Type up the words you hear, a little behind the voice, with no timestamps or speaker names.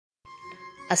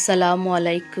আসসালামু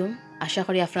আলাইকুম। আশা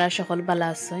করি আপনারা সকল ভালো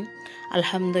আছেন।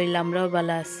 আলহামদুলিল্লাহ আমরাও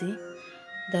ভালো আছি।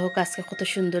 দেখো আজকে কত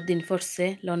সুন্দর দিন পড়ছে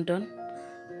লন্ডন,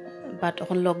 বাট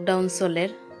এখন লকডাউন চলে।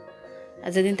 আর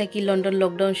যেদিন থেকে লন্ডন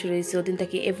লকডাউন শুরু হয়েছে ওদিন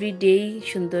থেকে এভরিডেই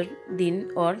সুন্দর দিন,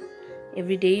 ওর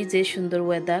এভরিডেই যে সুন্দর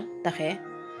ওয়েদার থাকে।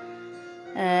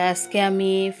 আজকে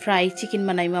আমি ফ্রাই চিকেন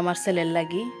বানাইম আমার ছেলের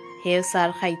লাগি, হেও সার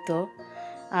খাইতো।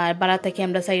 আর বাড়া থেকে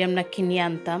আমরা চাইলাম না কিনে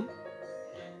আনতাম,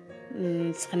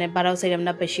 সেখানে বারাও চাইলাম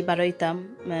না, বেশি বারোইতাম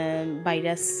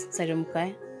ভাইরাস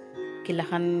চাইরমকায়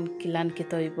কিলান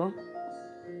খেতে হইব।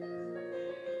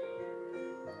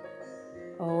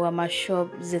 ও আমার সব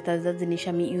যেটা জিনিস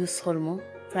আমি ইউজ করবো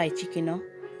ফ্রাই চিকেনও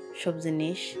সব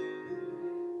জিনিস।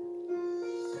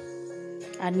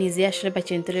 আর নিজে আসলে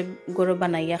বাচ্চা ভিতরে গরু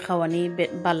বানাইয়া খাওয়ানি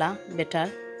বালা বেটার।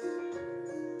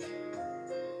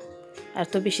 আর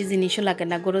তো বেশি জিনিসও লাগে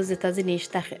না, গরু যেটা জিনিস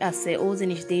আছে ও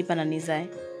জিনিস দিয়েই বানানি যায়।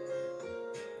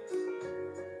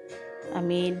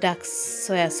 আমি ডাক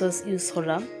সয়া সস ইউজ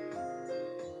করলাম।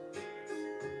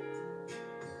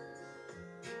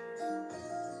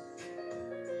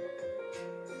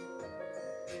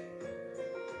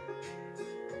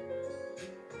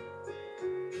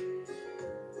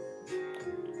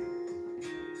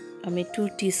 আমি 2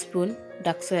 টিস্পুন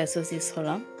ডাক সয়া সস ইউজ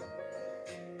করলাম।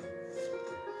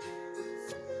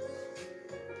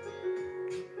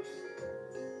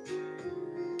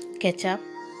 Ketchup,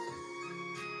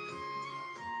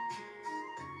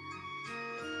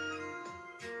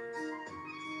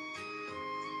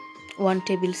 1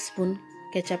 table spoon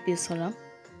ketchup use করলাম।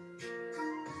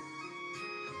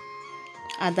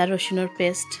 আদা রসুনের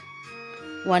পেস্ট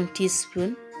 1 টিস্পুন।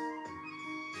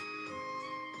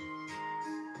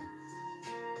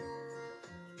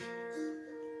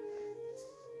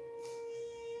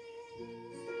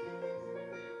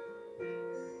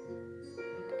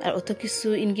 আর অত কিছু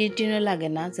ইনগ্রিডিয়েন্ট লাগে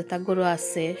না, যেটা গরু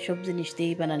আছে সব জিনিস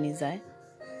দিয়েই বানানি যায়।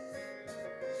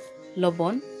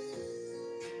 লবণ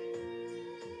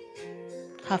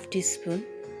 1/2 teaspoon,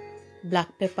 black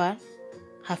pepper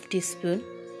 1/2 teaspoon,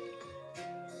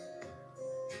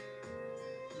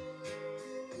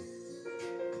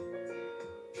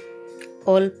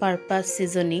 all purpose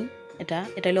seasoning, এটা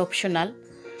হলো অপশনাল।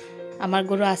 আমার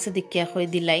গরু আছে দেখিয়া কই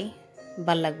দিলাই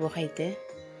ভাল লাগবো খাইতে।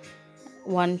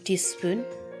 1 টিস্পুন,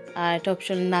 আর এটা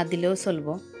অপশন না দিলেও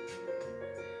চলবো।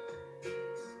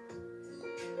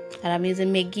 আর আমি যে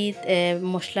ম্যাগি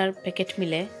মশলার প্যাকেট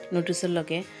মিলে নুডলসের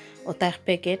লগে ওটা এক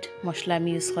প্যাকেট মশলা আমি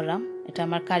ইউজ করলাম, এটা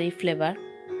আমার কারি ফ্লেভার।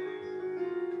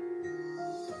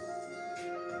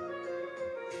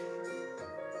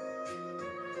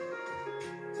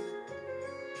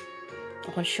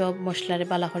 এখন সব মশলারে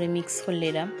বালা করে মিক্স করে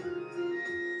নিলাম।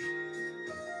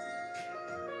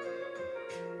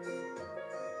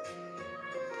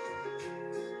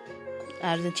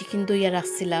 আর চিকেন দইয়া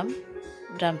রাখছিলাম,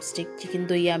 ড্রামস্টিক চিকেন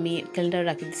দইয়া আমি ক্যালেন্ডার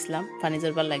রাখি দিছিলাম পানি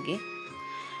জরবার লাগে।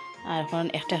 আর এখন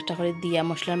একটা একটা করে দিয়া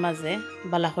মশলার মাঝে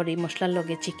বালা করে মশলার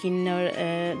লগে চিকেনের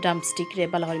ড্রামস্টিক রে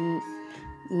বালা করে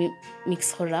মিক্স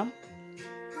করলাম,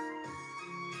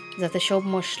 যাতে সব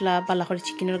মশলা বালা করে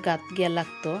চিকেনের গাত গিয়া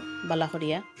লাগতো বালা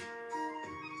করিয়া।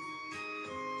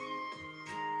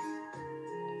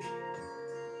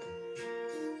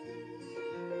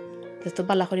 যত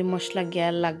বালা করে মশলা গিয়া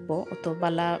লাগবো অত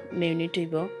বালা মেরিনেট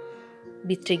হইব,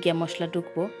 ভিতরে গিয়া মশলা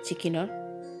ঢুকবো চিকেনের।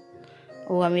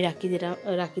 ও আমি রাখি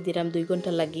দিলাম 2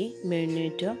 ঘন্টা লাগি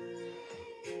মেরিনেট।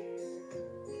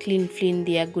 ক্লিন ফ্লিন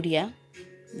দিয়া গুড়িয়া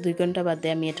 2 ঘন্টা বাদে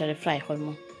আমি এটারে ফ্রাই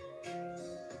করবো।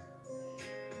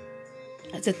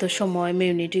 যত সময়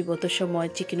মেরিনেট হইব তো সময়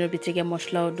চিকেনের ভিতরে গিয়া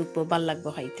মশলাও ঢুকবো, ভাল লাগবো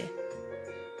খাইতে।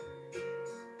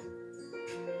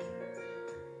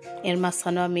 এর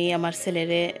মাঝখানেও আমি আমার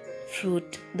ছেলেরে ফ্রুট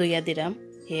দইয়া দিলাম,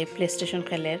 হে প্লে স্টেশন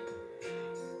খেলের।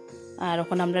 আর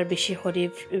এখন আমরা বেশি করে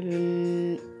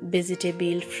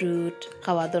ভেজিটেবল ফ্রুট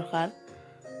খাওয়া দরকার,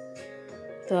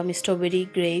 তো আমি স্ট্রবেরি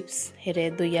গ্রেপস হেরে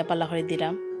দইয়া পালা করে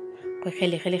দিলাম,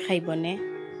 খেলে খেলে খাইব নে।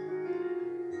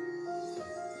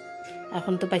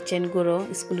 এখন তো বাচ্চান গরো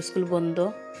স্কুল বন্ধ,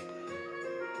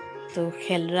 তো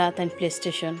খেলরা তাই প্লে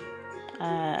স্টেশন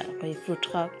আর ফ্রুট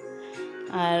খাও।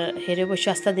 আর হেরে বসে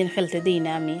আস্তা দিন খেলতে দিই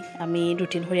না, আমি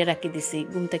রুটিন হয়ে রাখি দিছি।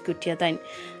 ঘুম থেকে উঠিয়া তাই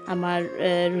আমার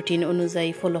রুটিন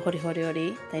অনুযায়ী ফলো হরি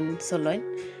তাই চলয়।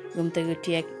 ঘুম থেকে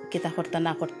উঠিয়া কেতা করতা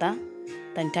না করতা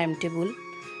তাই টাইম টেবুল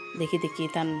দেখি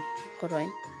তান করয়।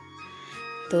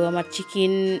 তো আমার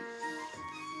চিকেন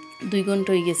 2 ঘন্টা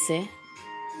হয়ে গেছে।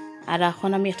 আর এখন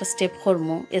আমি একটা স্টেপ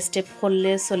করবো, স্টেপ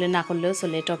করলে চলে না করলেও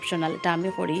চলে, এটা অপশনাল, এটা আমি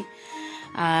করি।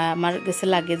 আমার কাছে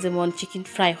লাগে যেমন চিকেন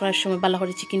ফ্রাই করার সময় ভালো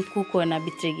করে চিকেন কুক হয় না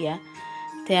ভিতরে গিয়া,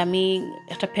 তাই আমি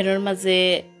একটা প্যানের মাঝে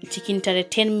চিকেনটারে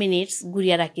 10 মিনিটস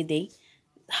গুড়িয়া রাখি দেই,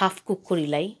 হাফ কুক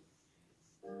করিলাই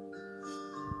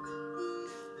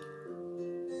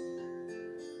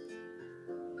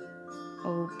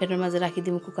ও পেনের মাঝে রাখি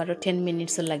দিব কুকারও 10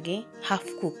 মিনিটস লাগে হাফ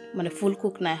কুক মানে ফুল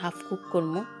কুক নাই হাফ কুক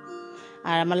করমু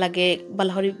আর আমার লাগে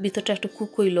বালাহরি ভিতরটা একটু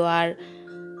কুক হইলো আর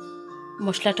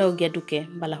মশলাটাও গিয়া ঢুকে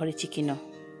বালাহরি চিকেনও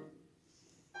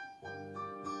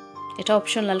এটা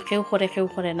অপশনাল কেউ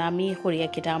করে না আমি করি আর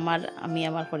এটা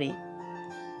আমার করি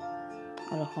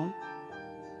ওরকম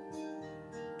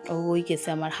ওই গেছে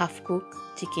আমার হাফ কুক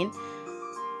চিকেন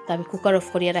তা আমি কুকার অফ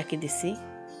করিয়া রাখি দিছি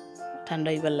ঠান্ডা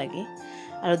হইবার লাগে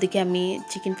আর ওদিকে আমি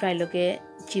চিকেন ফ্রাই লগে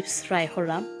চিপস ফ্রাই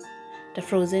করলাম এটা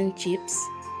ফ্রোজেন চিপস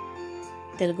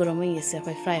তেল গরম হয়ে গেছে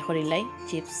ফ্রাই করিলাই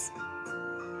চিপস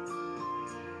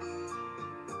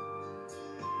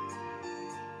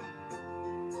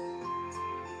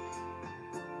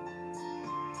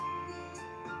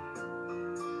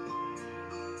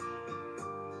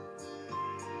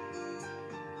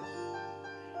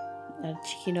আর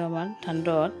চিকেনও আমার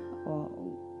ঠান্ডা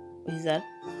উইজার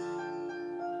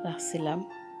রাখছিলাম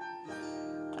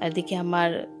আর এদিকে আমার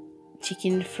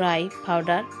চিকেন ফ্রাই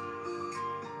পাউডার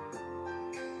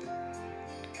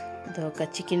দরকার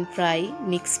চিকেন ফ্রাই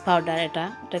মিক্স পাউডার এটা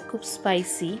খুব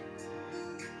স্পাইসি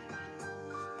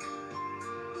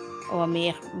আমি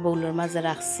এক বউলের মাঝে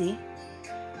রাখছি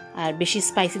আর বেশি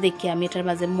স্পাইসি দেখি আমি এটার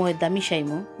মাঝে ময়দা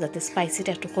মিশাইমু যাতে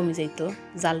স্পাইসিটা একটু কমে যাইতো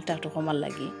জালটা একটু কমার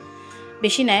লাগে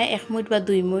বেশি নাই 1 মিনিট বা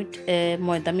 2 মিনিট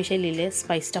ময়দা মিশাই নিলে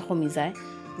স্পাইসটা কমে যায়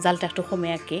জালটা একটু কমে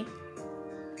আঁকে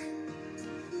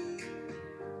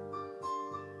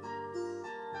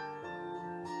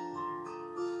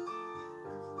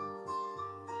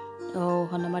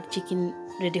ওখানে আমার চিকেন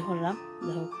রেডি করলাম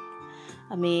দেখো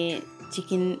আমি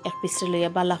চিকেন এক পিসটা লইয়া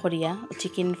বালা করিয়া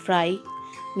চিকেন ফ্রাই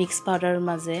মিক্স পাউডার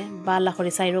মাঝে বালা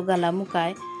করে সাইরো গালা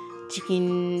মুকায় চিকেন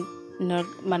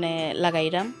মানে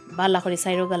লাগাইরাম বালা করে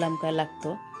সাইরো গালা মুকায় লাগতো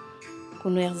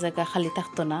কোনো এক জায়গা খালি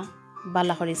থাকতো না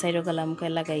বালা করে সাইরো গালা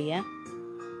মুকায় লাগাইয়া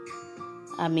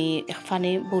আমি এক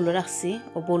ফানি বউলো রাখছি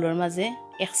ও বউলোর মাঝে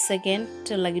 1 সেকেন্ড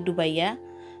লাগি ডুবাইয়া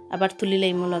আবার তুলি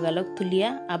লাইমো লাগালক তুলিয়া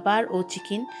আবার ও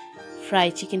চিকেন ফ্রাই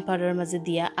চিকেন পাউডারের মাঝে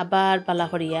দিয়া আবার বালা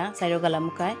করিয়া সাইরো গালা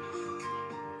মুকায়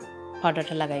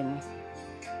পাউডারটা লাগাইমু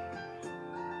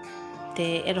তে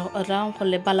এরকম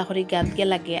করলে বালা করে গাত গে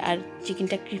লাগে আর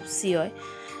চিকেনটা ক্রিপসি হয়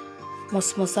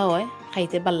মসমসা হয়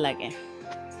খাইতে ভাল লাগে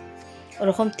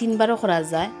ওরকম 3বারও করা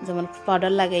যায় যেমন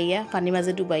পাউডার লাগাইয়া পানি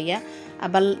মাঝে ডুবাইয়া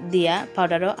আবার দিয়া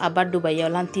পাউডারও আবার ডুবাইয়া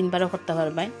ওলান 3বারও করতে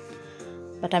পারবেন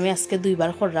বাট আমি আজকে 2বার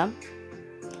করলাম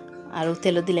আর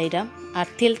তেলও দিলাইরাম আর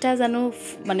তেলটা যেন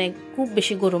মানে খুব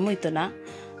বেশি গরম হইতো না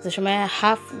যে সময়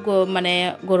হাফ মানে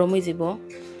গরম হয়ে যাব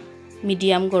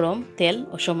মিডিয়াম গরম তেল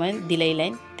ও সময়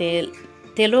দিলাইলাইন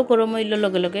তেলও গরম হইল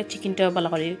লগে লগে চিকেনটাও ভালো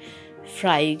করে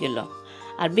ফ্রাই হয়ে গেল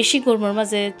আর বেশি গরমের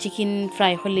মাঝে চিকেন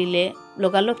ফ্রাই হলিলে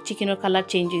লগালগ চিকেনের কালার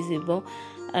চেঞ্জ হয়ে যাব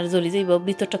আর জ্বলি যাব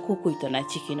ভিতরটা কুক হইতো না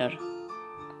চিকেনের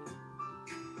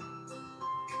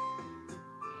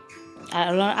আর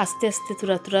আস্তে আস্তে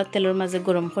তুরা তেলের মাঝে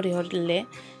গরম করে হলে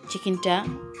চিকেনটা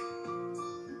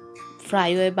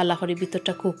ফ্রাই হয় বালা করে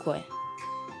ভিতরটা কুক হয়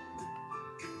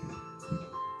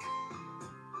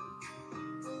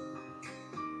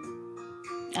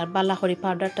আর বালা করে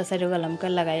পাউডারটা সাইডে গেলাম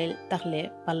লাগাই থাকলে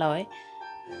ভালো হয়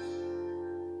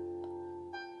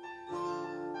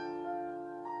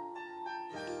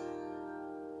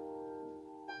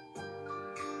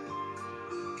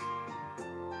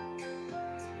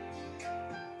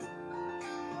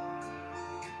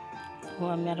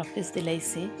আমি আর অফিস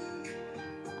দিলাইছি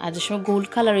আর যে সময় গোল্ড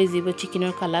কালার হয়ে যাব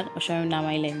চিকেনের কালার ও সময়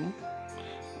নামাই লাইমু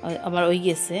আমার ওই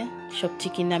গেছে সব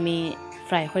চিকেন আমি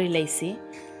ফ্রাই করে লাইছি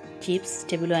চিপস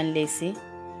টেবিল আনি লাইছি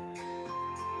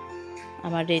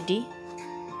আমার ready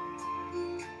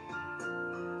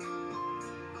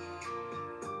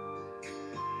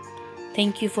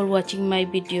thank you for watching my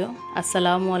video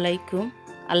আসসালামু আলাইকুম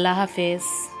আল্লাহ হাফেজ